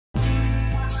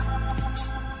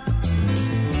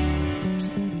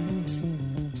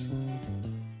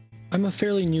I'm a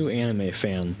fairly new anime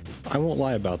fan, I won't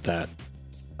lie about that.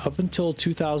 Up until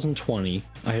 2020,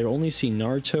 I had only seen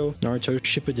Naruto, Naruto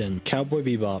Shippuden, Cowboy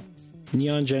Bebop,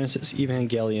 Neon Genesis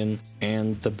Evangelion,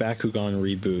 and the Bakugan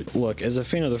reboot. Look, as a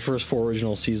fan of the first 4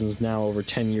 original seasons now over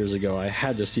 10 years ago, I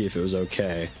had to see if it was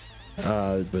okay.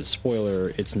 But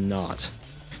spoiler, it's not.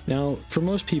 Now, for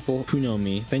most people who know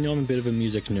me, they know I'm a bit of a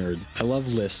music nerd. I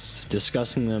love lists,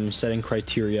 discussing them, setting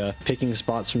criteria, picking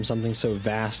spots from something so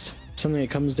vast, something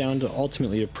that comes down to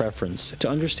ultimately to preference, to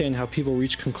understand how people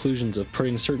reach conclusions of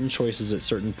putting certain choices at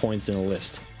certain points in a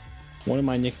list. One of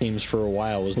my nicknames for a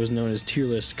while was known as Tier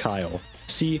List Kyle.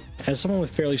 See, as someone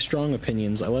with fairly strong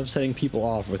opinions, I love setting people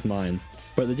off with mine.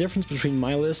 But the difference between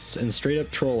my lists and straight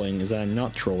up trolling is that I'm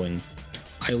not trolling.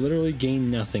 I literally gain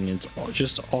nothing, it's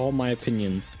just all my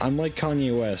opinion. I'm like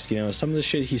Kanye West, you know, some of the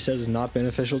shit he says is not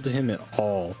beneficial to him at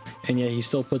all. And yet he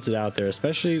still puts it out there,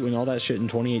 especially when all that shit in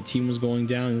 2018 was going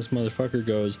down and this motherfucker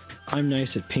goes, "I'm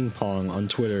nice at ping pong" on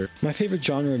Twitter. My favorite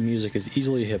genre of music is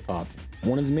easily hip hop.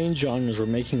 One of the main genres where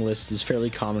making lists is fairly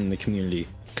common in the community.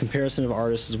 Comparison of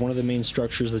artists is one of the main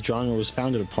structures the genre was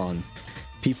founded upon.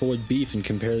 People would beef and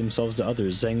compare themselves to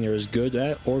others, saying they're as good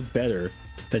at or better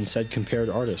than said compared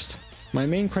artist. My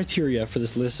main criteria for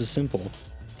this list is simple.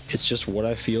 It's just what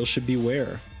I feel should be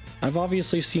where. I've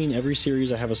obviously seen every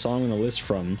series I have a song on the list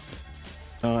from.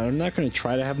 I'm not going to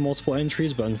try to have multiple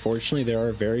entries, but unfortunately there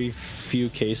are very few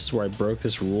cases where I broke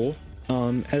this rule.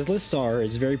 As lists are,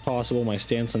 it's very possible my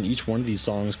stance on each one of these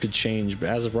songs could change, but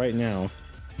as of right now,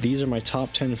 these are my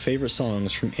top 10 favorite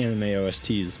songs from anime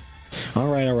OSTs.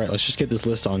 Alright, let's just get this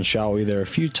list on, shall we? There are a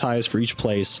few ties for each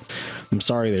place. I'm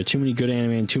sorry, there are too many good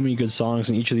anime and too many good songs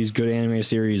in each of these good anime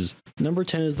series. Number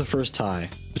 10 is the first tie,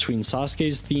 between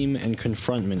Sasuke's theme and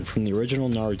Confrontment from the original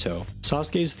Naruto.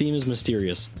 Sasuke's theme is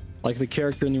mysterious, like the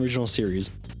character in the original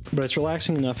series, but it's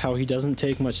relaxing enough how he doesn't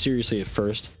take much seriously at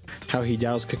first, how he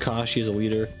doubts Kakashi as a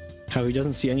leader, how he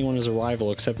doesn't see anyone as a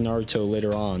rival except Naruto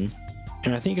later on,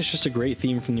 and I think it's just a great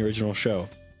theme from the original show.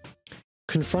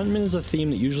 Confrontment is a theme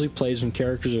that usually plays when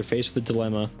characters are faced with a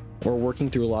dilemma or working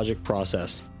through a logic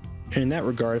process, and in that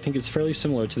regard I think it's fairly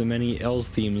similar to the many L's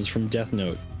themes from Death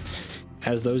Note,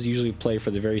 as those usually play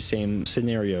for the very same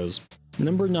scenarios.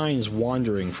 Number 9 is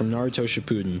Wandering from Naruto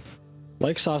Shippuden.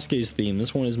 Like Sasuke's theme,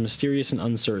 this one is mysterious and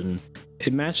uncertain.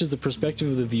 It matches the perspective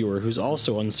of the viewer who's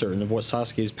also uncertain of what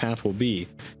Sasuke's path will be,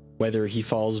 whether he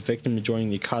falls victim to joining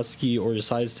the Akatsuki or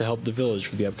decides to help the village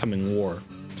for the upcoming war.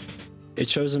 It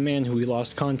shows a man who he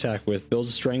lost contact with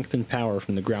builds strength and power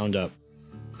from the ground up.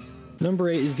 Number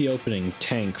 8 is the opening,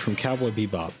 Tank, from Cowboy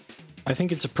Bebop. I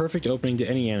think it's a perfect opening to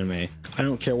any anime, I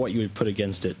don't care what you would put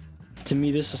against it. To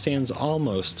me this stands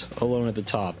almost alone at the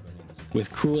top,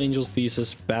 with Cruel Angel's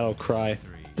Thesis, Battle Cry,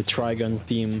 the Trigun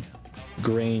theme,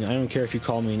 Grain, I don't care if you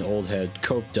call me an old head,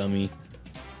 Cope Dummy.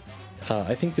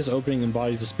 I think this opening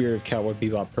embodies the spirit of Cowboy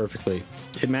Bebop perfectly.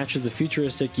 It matches the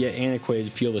futuristic yet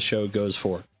antiquated feel the show goes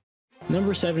for.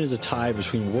 Number 7 is a tie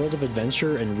between World of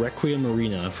Adventure and Requiem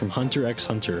Arena from Hunter x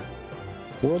Hunter.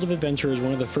 World of Adventure is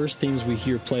one of the first themes we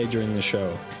hear played during the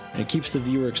show, and it keeps the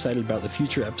viewer excited about the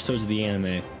future episodes of the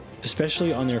anime,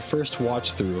 especially on their first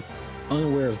watch through,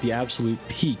 unaware of the absolute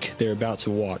peak they're about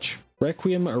to watch.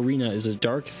 Requiem Arena is a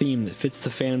dark theme that fits the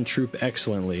Phantom Troop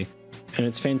excellently, and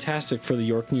it's fantastic for the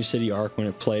York New City arc when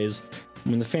it plays.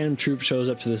 When the Phantom Troop shows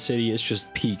up to the city, it's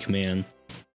just peak, man.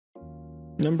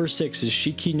 Number 6 is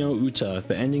Shiki no Uta,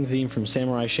 the ending theme from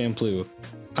Samurai Champloo.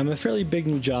 I'm a fairly big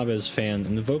Nujabes fan,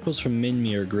 and the vocals from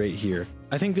Minmi are great here.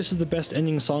 I think this is the best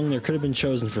ending song there could have been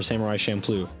chosen for Samurai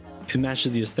Champloo. It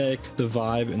matches the aesthetic, the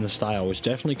vibe, and the style, which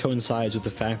definitely coincides with the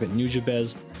fact that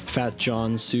Nujabes, Fat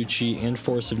John, Suchi, and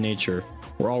Force of Nature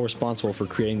were all responsible for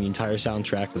creating the entire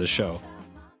soundtrack of the show.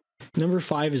 Number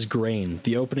 5 is Grain,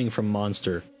 the opening from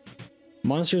Monster.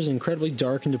 Monster is an incredibly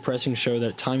dark and depressing show that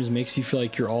at times makes you feel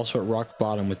like you're also at rock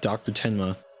bottom with Dr.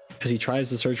 Tenma, as he tries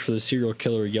to search for the serial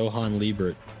killer Johann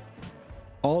Liebert.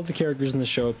 All of the characters in the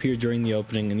show appear during the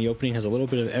opening, and the opening has a little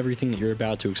bit of everything that you're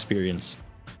about to experience.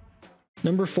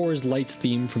 Number 4 is Light's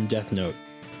theme from Death Note.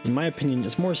 In my opinion,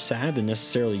 it's more sad than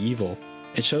necessarily evil.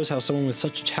 It shows how someone with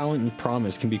such talent and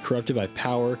promise can be corrupted by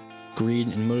power, greed,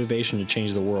 and motivation to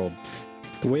change the world.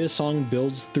 The way the song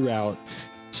builds throughout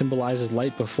symbolizes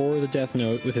Light before the Death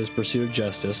Note with his pursuit of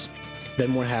justice,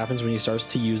 then what happens when he starts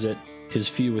to use it, his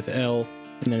feud with L,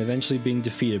 and then eventually being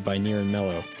defeated by Nier and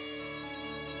Mello.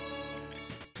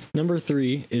 Number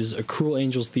 3 is A Cruel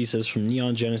Angel's Thesis from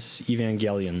Neon Genesis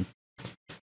Evangelion.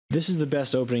 This is the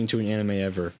best opening to an anime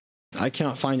ever. I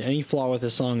cannot find any flaw with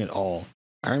this song at all.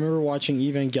 I remember watching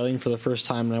Evangelion for the first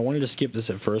time and I wanted to skip this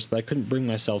at first, but I couldn't bring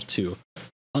myself to.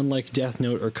 unlike Death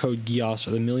Note or Code Geass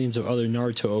or the millions of other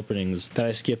Naruto openings that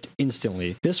I skipped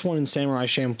instantly. This one in Samurai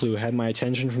Champloo had my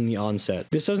attention from the onset.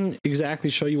 This doesn't exactly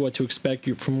show you what to expect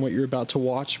from what you're about to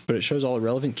watch, but it shows all the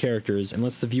relevant characters and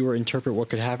lets the viewer interpret what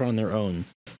could happen on their own,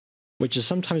 which is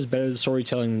sometimes better than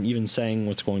storytelling than even saying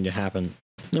what's going to happen.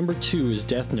 Number 2 is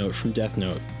Death Note from Death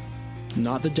Note.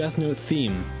 Not the Death Note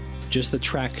theme, just the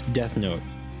track Death Note.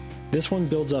 This one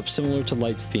builds up similar to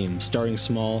Light's theme, starting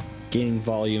small, gaining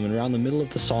volume, and around the middle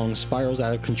of the song spirals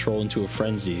out of control into a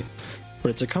frenzy. But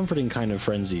it's a comforting kind of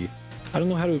frenzy. I don't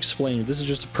know how to explain it, this is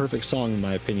just a perfect song in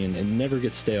my opinion, and never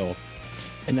gets stale.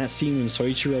 And that scene when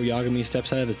Soichiro Yagami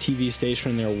steps out of the TV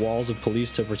station and there are walls of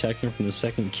police to protect him from the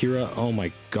second Kira, oh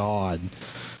my god.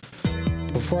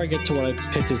 Before I get to what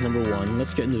I picked as number 1,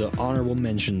 let's get into the honorable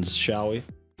mentions, shall we?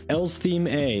 L's Theme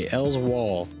A, L's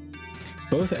Wall.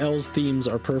 Both L's themes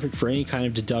are perfect for any kind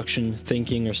of deduction,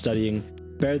 thinking, or studying,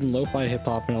 better than lo-fi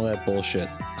hip-hop and all that bullshit.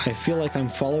 I feel like I'm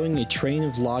following a train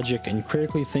of logic and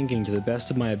critically thinking to the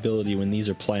best of my ability when these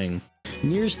are playing.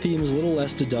 Nier's theme is a little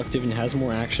less deductive and has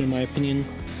more action in my opinion.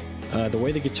 The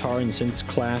way the guitar and synths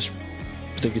clash,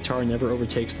 the guitar never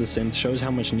overtakes the synth, shows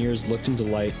how much Nier's looked into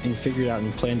Light and figured out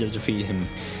and planned to defeat him,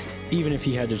 even if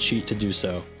he had to cheat to do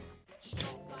so.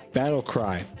 Battle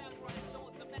Cry.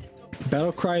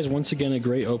 Battle Cry is once again a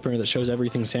great opener that shows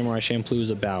everything Samurai Champloo is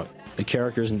about, the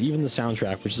characters, and even the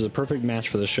soundtrack, which is a perfect match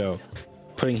for the show,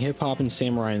 putting hip-hop and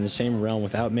samurai in the same realm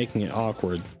without making it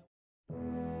awkward.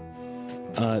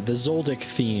 The Zoldyck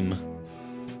theme.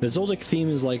 The Zoldyck theme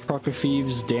is like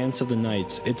Prokofiev's Dance of the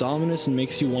Knights. It's ominous and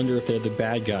makes you wonder if they're the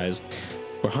bad guys,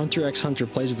 but Hunter x Hunter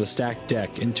plays with a stacked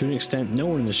deck, and to an extent no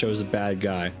one in the show is a bad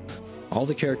guy. All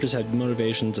the characters have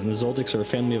motivations, and the Zoldycks are a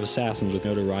family of assassins with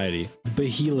notoriety.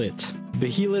 Behelit.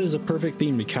 Behelit is a perfect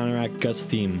theme to counteract Guts'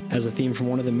 theme, as a theme from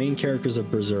one of the main characters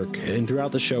of Berserk, and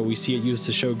throughout the show we see it used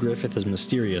to show Griffith as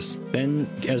mysterious, then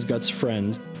as Guts'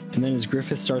 friend, and then as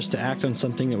Griffith starts to act on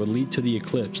something that would lead to the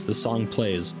eclipse, the song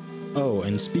plays. Oh,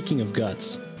 and speaking of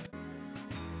Guts.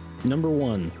 Number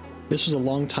 1. This was a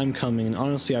long time coming, and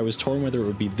honestly I was torn whether it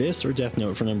would be this or Death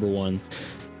Note for number 1,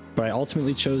 but I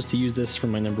ultimately chose to use this for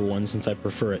my number 1 since I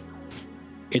prefer it.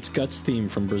 It's Guts' theme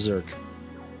from Berserk.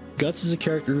 Guts is a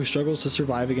character who struggles to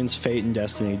survive against fate and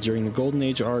destiny. During the Golden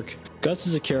Age arc, Guts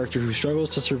is a character who struggles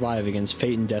to survive against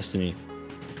fate and destiny.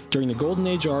 During the Golden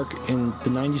Age arc in the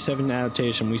 97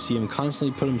 adaptation, we see him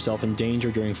constantly put himself in danger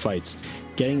during fights,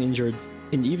 getting injured,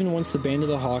 and even once the Band of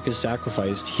the Hawk is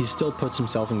sacrificed, he still puts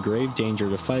himself in grave danger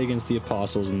to fight against the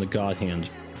Apostles and the God Hand.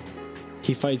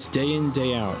 He fights day in,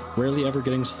 day out, rarely ever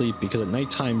getting sleep because at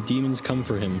nighttime demons come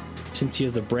for him, since he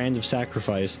has the brand of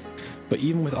sacrifice, but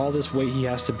even with all this weight he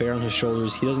has to bear on his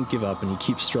shoulders, he doesn't give up and he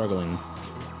keeps struggling.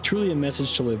 Truly a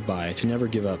message to live by, to never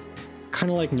give up.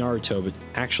 Kinda like Naruto, but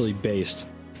actually based.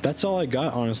 That's all I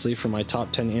got, honestly, for my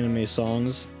top 10 anime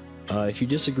songs. If you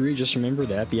disagree, just remember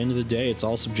that at the end of the day, it's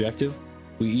all subjective.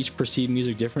 We each perceive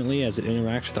music differently as it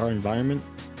interacts with our environment.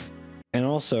 And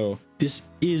also, this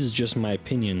is just my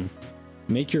opinion.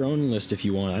 Make your own list if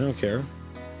you want, I don't care.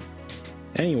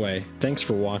 Anyway, thanks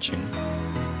for watching.